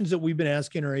the questions that we've been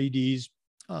asking our ADs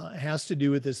has to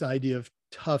do with this idea of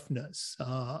toughness.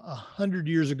 100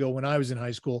 years ago, when I was in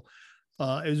high school,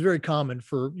 it was very common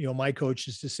for, my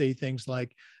coaches to say things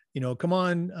like, come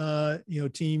on,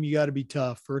 team, you got to be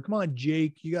tough, or come on,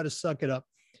 Jake, you got to suck it up.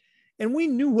 And we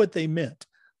knew what they meant.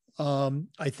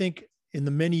 I think in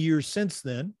the many years since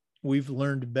then, we've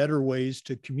learned better ways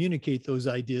to communicate those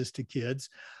ideas to kids.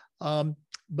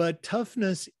 But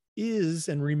toughness is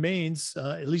and remains,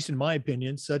 at least in my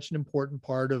opinion, such an important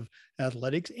part of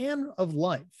athletics and of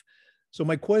life. So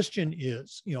my question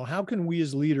is, how can we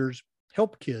as leaders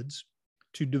help kids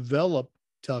to develop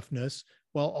toughness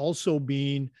while also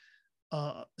being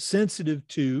sensitive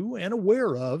to and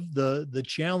aware of the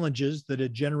challenges that a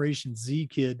Generation Z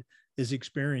kid is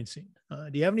experiencing?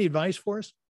 Do you have any advice for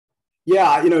us?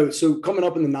 Yeah, so coming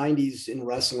up in the 90s in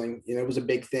wrestling, it was a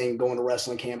big thing, going to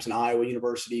wrestling camps in Iowa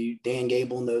University, Dan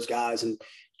Gable and those guys, and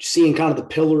seeing kind of the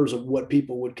pillars of what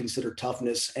people would consider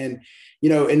toughness. And,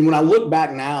 and when I look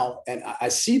back now and I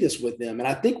see this with them, and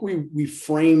I think we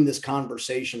framed this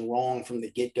conversation wrong from the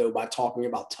get-go by talking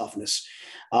about toughness.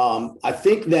 I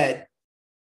think that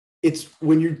it's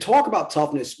when you talk about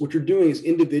toughness, what you're doing is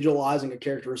individualizing a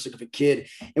characteristic of a kid.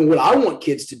 And what I want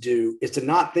kids to do is to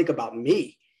not think about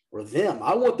me or them.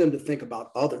 I want them to think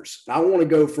about others. And I want to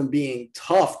go from being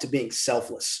tough to being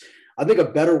selfless. I think a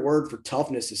better word for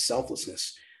toughness is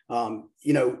selflessness.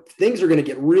 Things are going to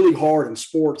get really hard in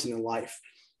sports and in life.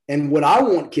 And what I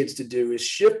want kids to do is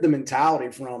shift the mentality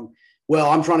from,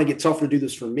 well, I'm trying to get tougher to do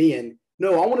this for me. And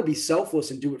No, I want to be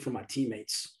selfless and do it for my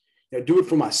teammates, do it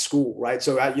for my school. Right.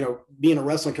 So, being a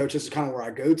wrestling coach, this is kind of where I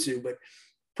go to, but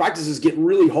practices get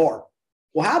really hard.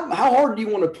 Well, how hard do you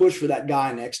want to push for that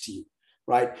guy next to you?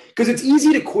 Right. Because it's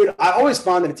easy to quit. I always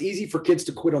find that it's easy for kids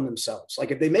to quit on themselves.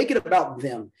 Like if they make it about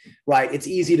them, right, it's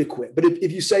easy to quit. But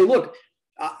if you say, look,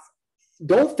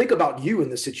 don't think about you in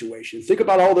this situation. Think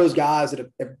about all those guys that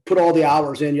have put all the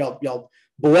hours in. Y'all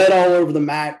bled all over the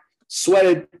mat,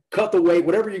 sweated, cut the weight,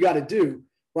 whatever you got to do,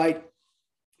 right?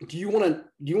 Do you want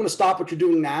to stop what you're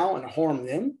doing now and harm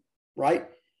them, right?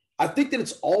 I think that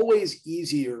it's always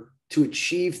easier to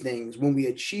achieve things when we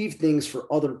achieve things for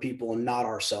other people and not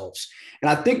ourselves.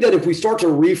 And I think that if we start to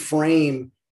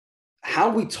reframe how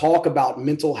we talk about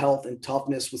mental health and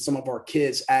toughness with some of our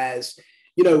kids as,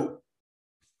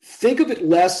 think of it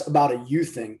less about a you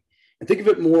thing and think of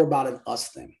it more about an us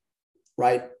thing,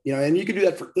 right? And you can do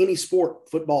that for any sport,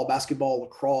 football, basketball,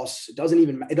 lacrosse. It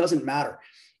doesn't matter.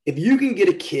 If you can get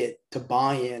a kid to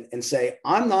buy in and say,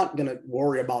 I'm not going to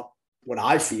worry about what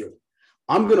I feel.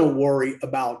 I'm going to worry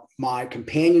about my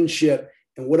companionship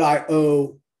and what I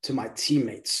owe to my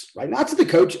teammates, right? Not to the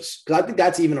coaches, because I think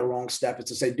that's even a wrong step, is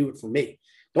to say, do it for me.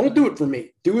 Don't do it for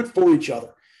me. Do it for each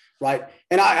other, right?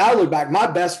 And I look back, my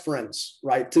best friends,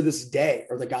 right, to this day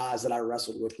are the guys that I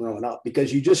wrestled with growing up,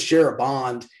 because you just share a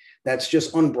bond that's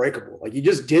just unbreakable. Like you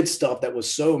just did stuff that was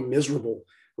so miserable,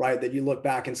 right, that you look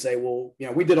back and say, well,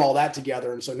 we did all that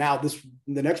together. And so now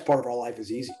the next part of our life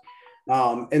is easy.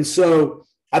 And so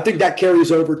I think that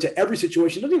carries over to every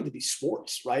situation. It doesn't even have to be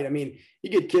sports, right? I mean, you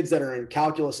get kids that are in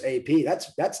calculus AP.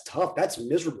 That's tough. That's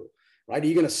miserable, right? Are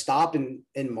you going to stop in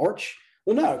March?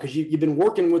 Well, no, because you've been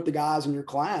working with the guys in your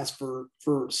class for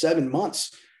 7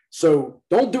 months. So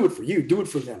don't do it for you. Do it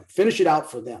for them. Finish it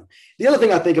out for them. The other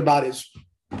thing I think about is,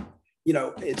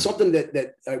 it's something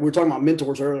that we were talking about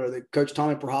mentors earlier that Coach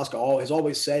Tommy Prohaska has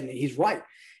always said, and he's right.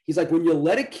 He's like, when you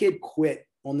let a kid quit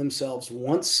on themselves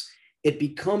once, it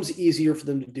becomes easier for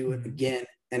them to do it again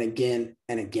and again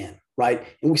and again, right?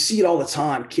 And we see it all the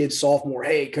time. Kids, sophomore,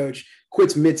 hey, coach,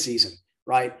 quits midseason,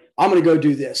 right? I'm going to go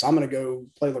do this. I'm going to go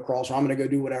play lacrosse, or I'm going to go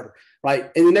do whatever,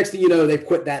 right? And the next thing you know, they've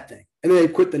quit that thing, and then they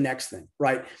quit the next thing,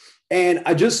 right? And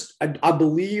I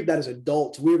believe that as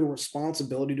adults, we have a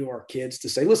responsibility to our kids to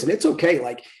say, listen, it's okay.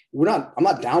 Like I'm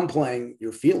not downplaying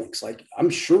your feelings. Like I'm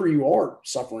sure you are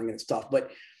suffering and it's tough,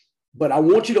 but I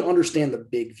want you to understand the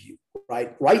big view,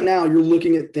 right? Right now, you're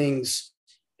looking at things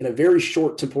in a very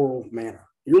short temporal manner.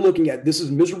 You're looking at, this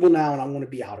is miserable now and I want to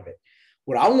be out of it.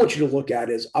 What I want you to look at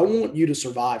is, I want you to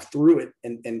survive through it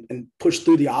and push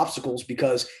through the obstacles,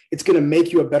 because it's going to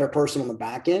make you a better person on the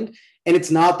back end. And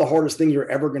it's not the hardest thing you're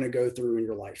ever going to go through in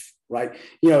your life, right?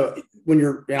 And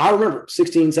I remember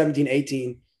 16, 17,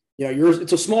 18,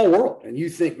 it's a small world, and you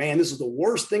think, man, this is the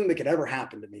worst thing that could ever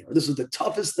happen to me, or this is the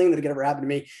toughest thing that could ever happen to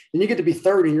me. And you get to be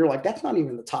 30 and you're like, that's not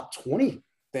even the top 20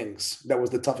 things that was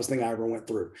the toughest thing I ever went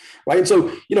through, right? And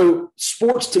so,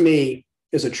 sports to me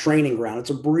is a training ground. It's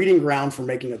a breeding ground for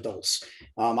making adults.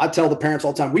 I tell the parents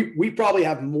all the time, we probably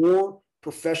have more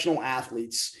professional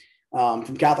athletes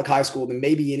from Catholic high school than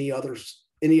maybe any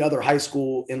other high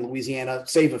school in Louisiana,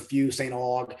 save a few, St.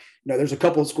 Aug. There's a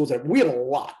couple of schools that we have a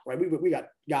lot, right? We got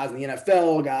guys in the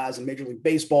NFL, guys in Major League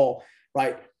Baseball,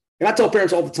 right? And I tell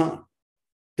parents all the time,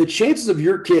 the chances of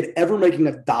your kid ever making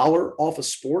 $1 off of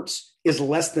sports is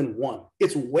less than 1.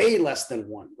 It's way less than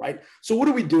 1, right? So what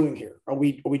are we doing here? Are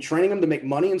we training them to make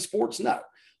money in sports? No.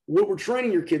 What we're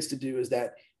training your kids to do is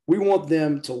that we want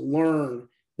them to learn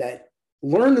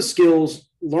the skills,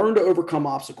 learn to overcome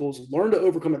obstacles, learn to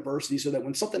overcome adversity, so that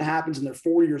when something happens and they're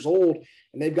 4 years old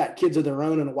and they've got kids of their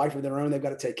own and a wife of their own they've got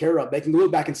to take care of, they can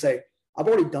look back and say, I've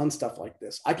already done stuff like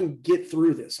this. I can get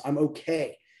through this. I'm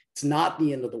okay. It's not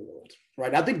the end of the world,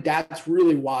 right? I think that's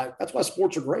why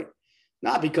sports are great.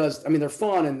 Not because, they're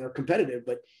fun and they're competitive,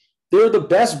 but they're the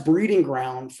best breeding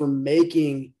ground for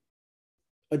making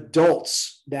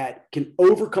adults that can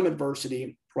overcome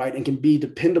adversity, right, and can be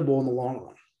dependable in the long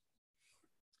run.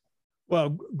 Well,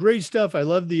 great stuff. I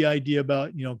love the idea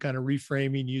about, kind of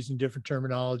reframing, using different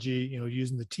terminology,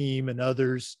 using the team and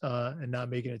others and not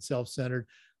making it self-centered.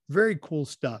 Very cool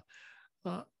stuff.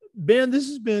 Ben, this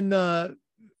has been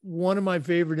one of my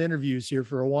favorite interviews here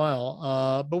for a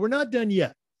while, but we're not done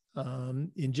yet.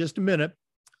 In just a minute,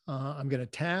 I'm going to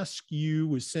task you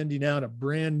with sending out a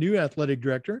brand new athletic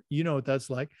director. You know what that's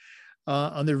like,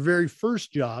 on their very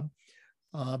first job.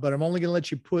 But I'm only going to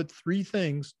let you put 3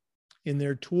 things in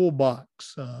their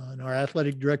toolbox. And our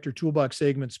athletic director toolbox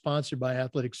segment sponsored by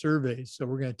Athletic Surveys. So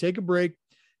we're going to take a break,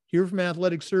 hear from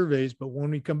Athletic Surveys, but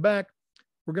when we come back,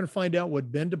 we're going to find out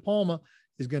what Ben DePalma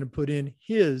is going to put in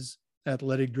his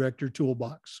athletic director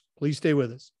toolbox. Please stay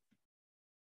with us.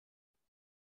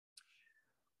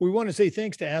 We want to say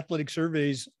thanks to Athletic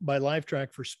Surveys by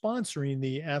Lifetrack for sponsoring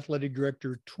the Athletic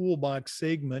Director Toolbox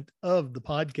segment of the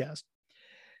podcast.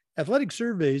 Athletic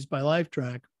Surveys by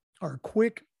Lifetrack are a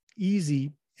quick,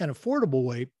 easy, and affordable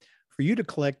way for you to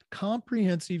collect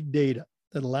comprehensive data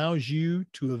that allows you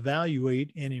to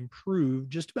evaluate and improve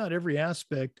just about every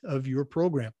aspect of your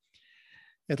program.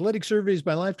 Athletic Surveys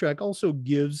by Lifetrack also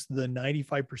gives the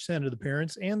 95% of the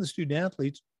parents and the student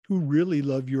athletes who really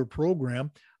love your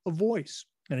program a voice,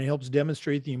 and it helps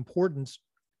demonstrate the importance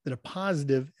that a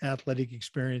positive athletic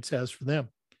experience has for them.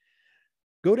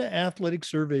 Go to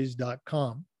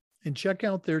athleticsurveys.com and check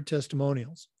out their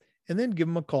testimonials, and then give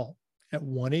them a call at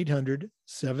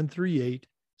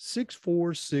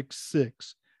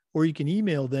 1-800-738-6466, or you can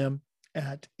email them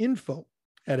at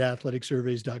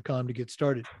info@athleticsurveys.com to get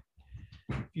started.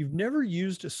 If you've never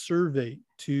used a survey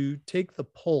to take the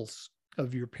pulse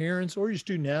of your parents or your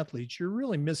student athletes, you're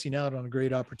really missing out on a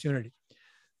great opportunity.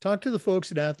 Talk to the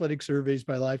folks at Athletic Surveys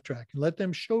by Lifetrack and let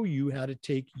them show you how to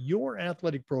take your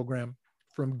athletic program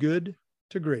from good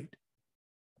to great.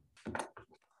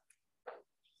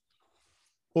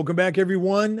 Welcome back,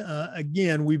 everyone.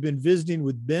 Again, we've been visiting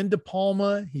with Ben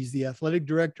DePalma. He's the athletic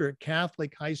director at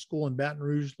Catholic High School in Baton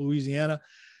Rouge, Louisiana.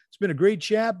 It's been a great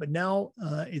chat, but now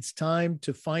it's time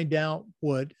to find out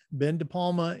what Ben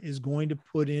DePalma is going to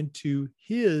put into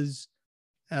his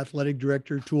athletic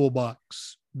director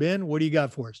toolbox. Ben, what do you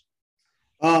got for us?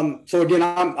 So again,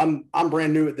 I'm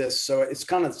brand new at this, so it's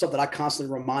kind of stuff that I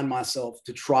constantly remind myself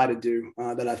to try to do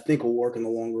that I think will work in the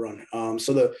long run.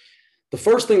 So the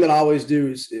first thing that I always do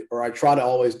is, or I try to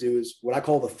always do, is what I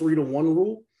call the 3-to-1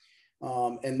 rule.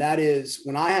 And that is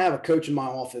when I have a coach in my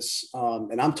office,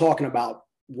 and I'm talking about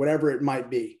whatever it might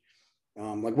be.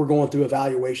 Like we're going through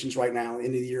evaluations right now, end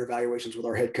of the year evaluations with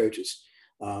our head coaches.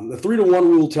 The 3-to-1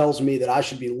 rule tells me that I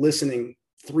should be listening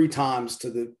 3 times to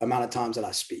the amount of times that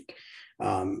I speak.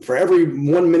 For every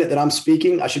 1 minute that I'm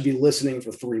speaking, I should be listening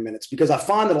for 3 minutes, because I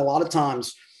find that a lot of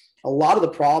times, a lot of the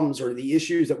problems or the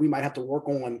issues that we might have to work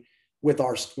on with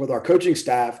our coaching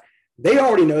staff, they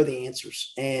already know the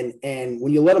answers. And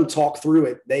when you let them talk through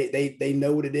it, they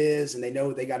know what it is and they know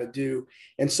what they got to do.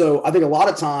 And so I think a lot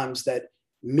of times that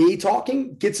me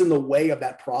talking gets in the way of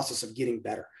that process of getting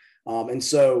better. And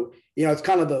so, it's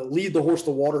kind of the lead the horse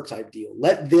to water type deal.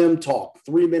 Let them talk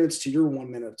 3 minutes to your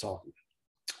 1 minute of talking.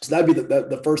 So that'd be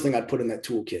the first thing I'd put in that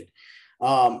toolkit.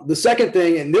 The second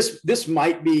thing, and this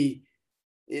might be,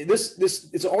 it's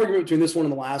an argument between this one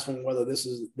and the last one, whether this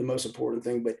is the most important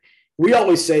thing, but we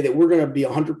always say that we're going to be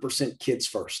 100% kids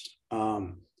first.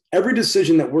 Every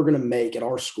decision that we're going to make at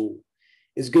our school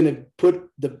is going to put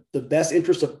the best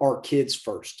interest of our kids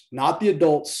first, not the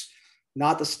adults,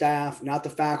 not the staff, not the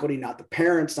faculty, not the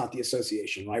parents, not the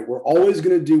association, right? We're always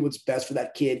going to do what's best for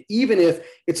that kid, even if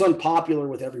it's unpopular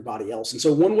with everybody else. And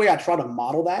so one way I try to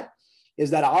model that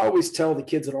is that I always tell the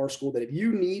kids at our school that if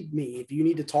you need me, if you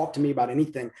need to talk to me about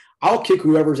anything, I'll kick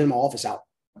whoever's in my office out.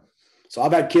 So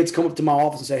I've had kids come up to my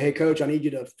office and say, hey, coach, I need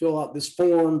you to fill out this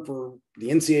form for the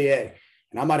NCAA.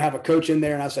 And I might have a coach in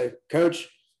there and I say, coach,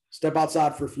 step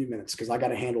outside for a few minutes because I got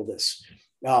to handle this.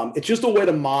 It's just a way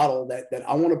to model that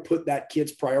I want to put that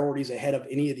kid's priorities ahead of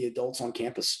any of the adults on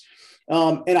campus.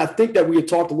 And I think that we had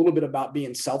talked a little bit about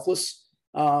being selfless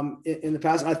in the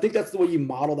past. And I think that's the way you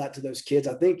model that to those kids.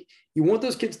 I think you want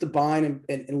those kids to buy in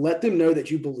and let them know that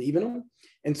you believe in them.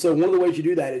 And so one of the ways you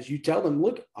do that is you tell them,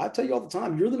 look, I tell you all the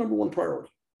time, you're the number one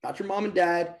priority, not your mom and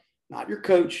dad, not your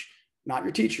coach, not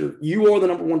your teacher. You are the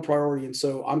number one priority. And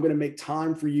so I'm going to make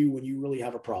time for you when you really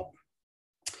have a problem.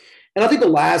 And I think the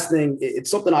last thing, it's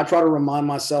something I try to remind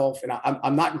myself, and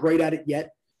I'm not great at it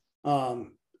yet.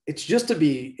 It's just to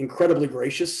be incredibly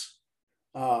gracious.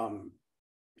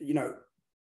 We've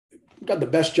got the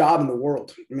best job in the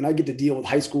world. I mean, I get to deal with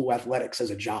high school athletics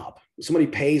as a job. Somebody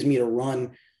pays me to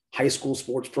run high school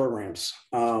sports programs.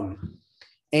 And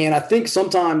I think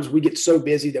sometimes we get so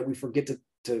busy that we forget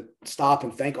to stop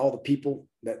and thank all the people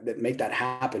that make that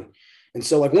happen. And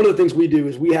so like one of the things we do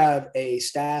is we have a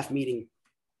staff meeting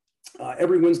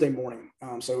every Wednesday morning.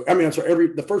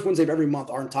 The first Wednesday of every month,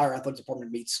 our entire athletics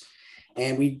department meets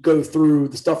and we go through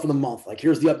the stuff for the month. Like,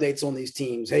 here's the updates on these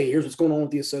teams. Hey, here's what's going on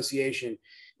with the association.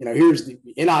 Here's the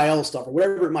NIL stuff or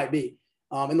whatever it might be.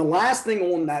 And the last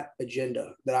thing on that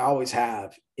agenda that I always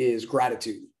have is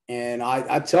gratitude. And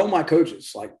I tell my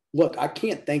coaches, like, look, I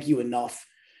can't thank you enough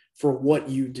for what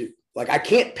you do. Like, I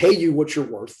can't pay you what you're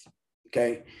worth.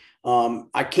 Okay.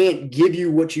 I can't give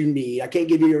you what you need. I can't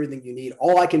give you everything you need.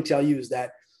 All I can tell you is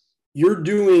that you're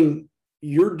doing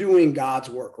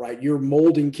God's work, right? You're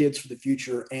molding kids for the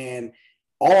future. And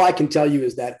all I can tell you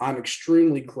is that I'm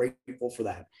extremely grateful for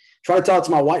that. Try to tell it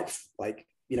to my wife. Like,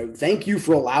 thank you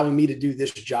for allowing me to do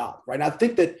this job. Right. And I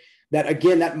think that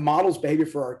again, that models behavior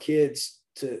for our kids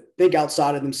to think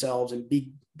outside of themselves and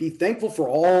be thankful for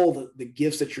all the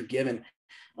gifts that you're given.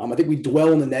 I think we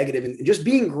dwell on the negative, and just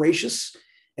being gracious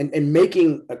and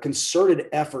making a concerted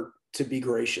effort to be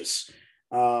gracious.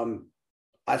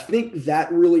 I think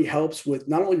that really helps with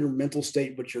not only your mental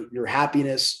state, but your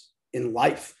happiness in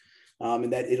life.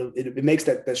 And that it makes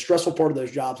that stressful part of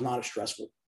those jobs not as stressful.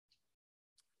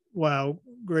 Wow.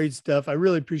 Great stuff. I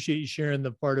really appreciate you sharing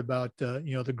the part about,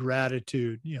 the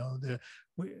gratitude,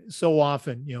 so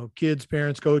often, kids,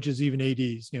 parents, coaches, even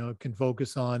ADs, can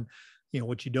focus on,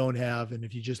 what you don't have. And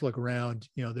if you just look around,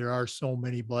 there are so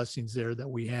many blessings there that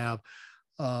we have.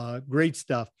 Great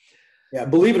stuff. Yeah,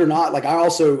 believe it or not,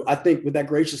 I think with that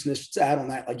graciousness, to add on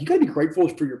that, you got to be grateful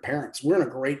for your parents. We're in a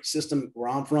great system where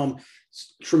I'm from.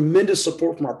 Tremendous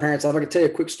support from our parents. If I could tell you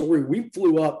a quick story, we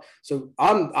flew up. So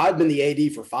I've been the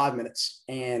AD for 5 minutes,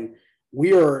 and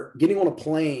we are getting on a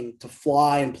plane to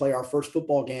fly and play our first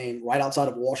football game right outside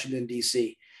of Washington,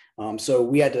 D.C. So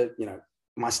we had to,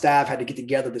 my staff had to get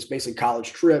together this basically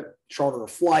college trip, charter a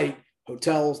flight,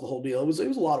 hotels, the whole deal. It was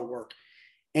a lot of work.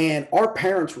 And our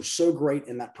parents were so great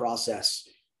in that process,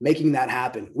 making that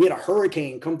happen. We had a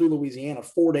hurricane come through Louisiana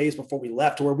 4 days before we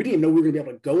left, to where we didn't even know we were going to be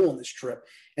able to go on this trip.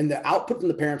 And the output from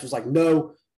the parents was like,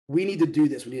 no, we need to do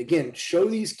this. We need, again, show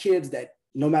these kids that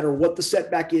no matter what the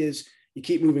setback is, you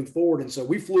keep moving forward. And so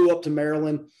we flew up to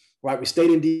Maryland, right? We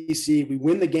stayed in DC, we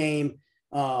win the game.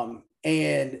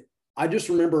 And I just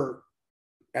remember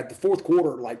at the fourth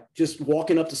quarter, just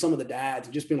walking up to some of the dads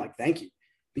and just being like, thank you.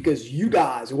 Because you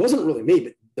guys, it wasn't really me,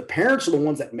 but the parents are the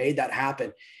ones that made that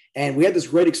happen. And we had this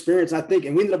great experience, I think,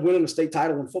 and we ended up winning a state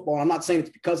title in football. And I'm not saying it's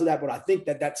because of that, but I think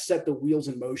that set the wheels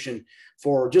in motion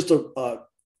for just a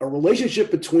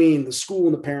relationship between the school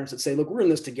and the parents that say, look, we're in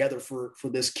this together for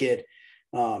this kid.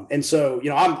 And so,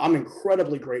 I'm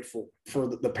incredibly grateful for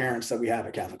the parents that we have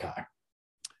at Catholic High.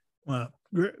 Wow.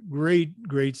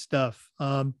 Great stuff.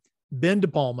 Ben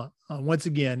DePalma, once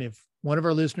again, if one of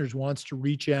our listeners wants to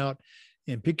reach out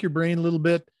and pick your brain a little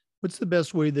bit, what's the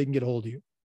best way they can get a hold of you?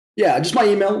 Yeah, just my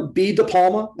email,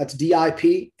 bdepalma, that's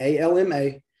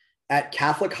DIPALMA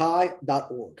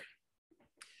 @catholichigh.org.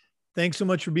 Thanks so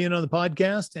much for being on the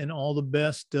podcast, and all the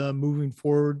best moving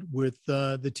forward with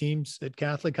the teams at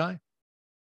Catholic High.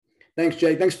 Thanks,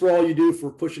 Jay. Thanks for all you do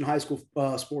for pushing high school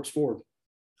sports forward.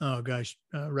 Oh, gosh.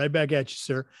 Right back at you,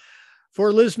 sir.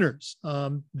 For listeners,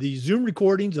 the Zoom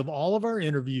recordings of all of our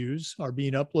interviews are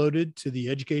being uploaded to the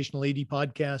Educational AD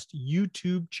Podcast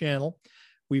YouTube channel.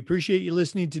 We appreciate you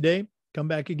listening today. Come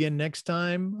back again next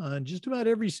time, just about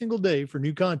every single day, for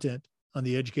new content on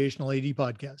the Educational AD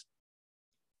Podcast.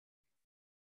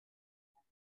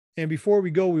 And before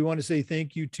we go, we want to say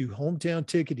thank you to Hometown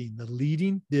Ticketing, the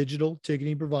leading digital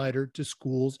ticketing provider to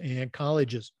schools and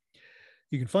colleges.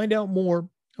 You can find out more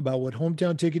about what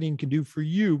Hometown Ticketing can do for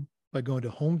you by going to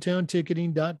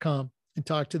hometownticketing.com and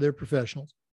talk to their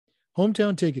professionals.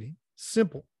 Hometown Ticketing,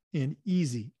 simple and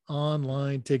easy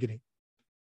online ticketing.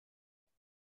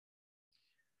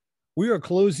 We are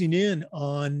closing in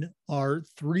on our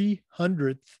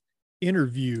 300th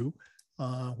interview,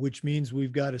 which means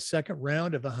we've got a second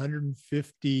round of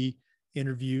 150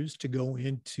 interviews to go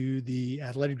into the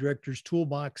Athletic Directors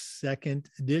Toolbox second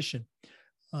edition.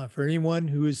 For anyone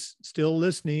who is still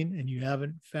listening and you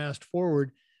haven't fast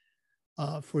forward,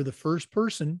 for the first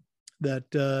person that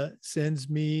sends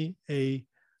me a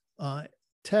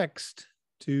text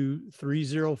to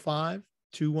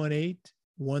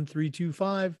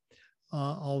 305-218-1325,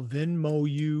 I'll Venmo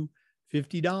you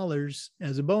 $50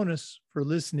 as a bonus for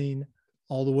listening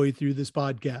all the way through this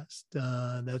podcast.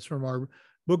 That's from our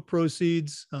book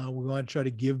proceeds. We want to try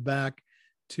to give back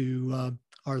to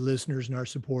our listeners and our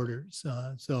supporters.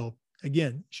 So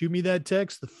again, shoot me that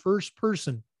text. The first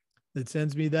person that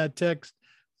sends me that text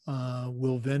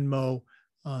will Venmo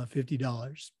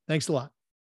 $50. Thanks a lot.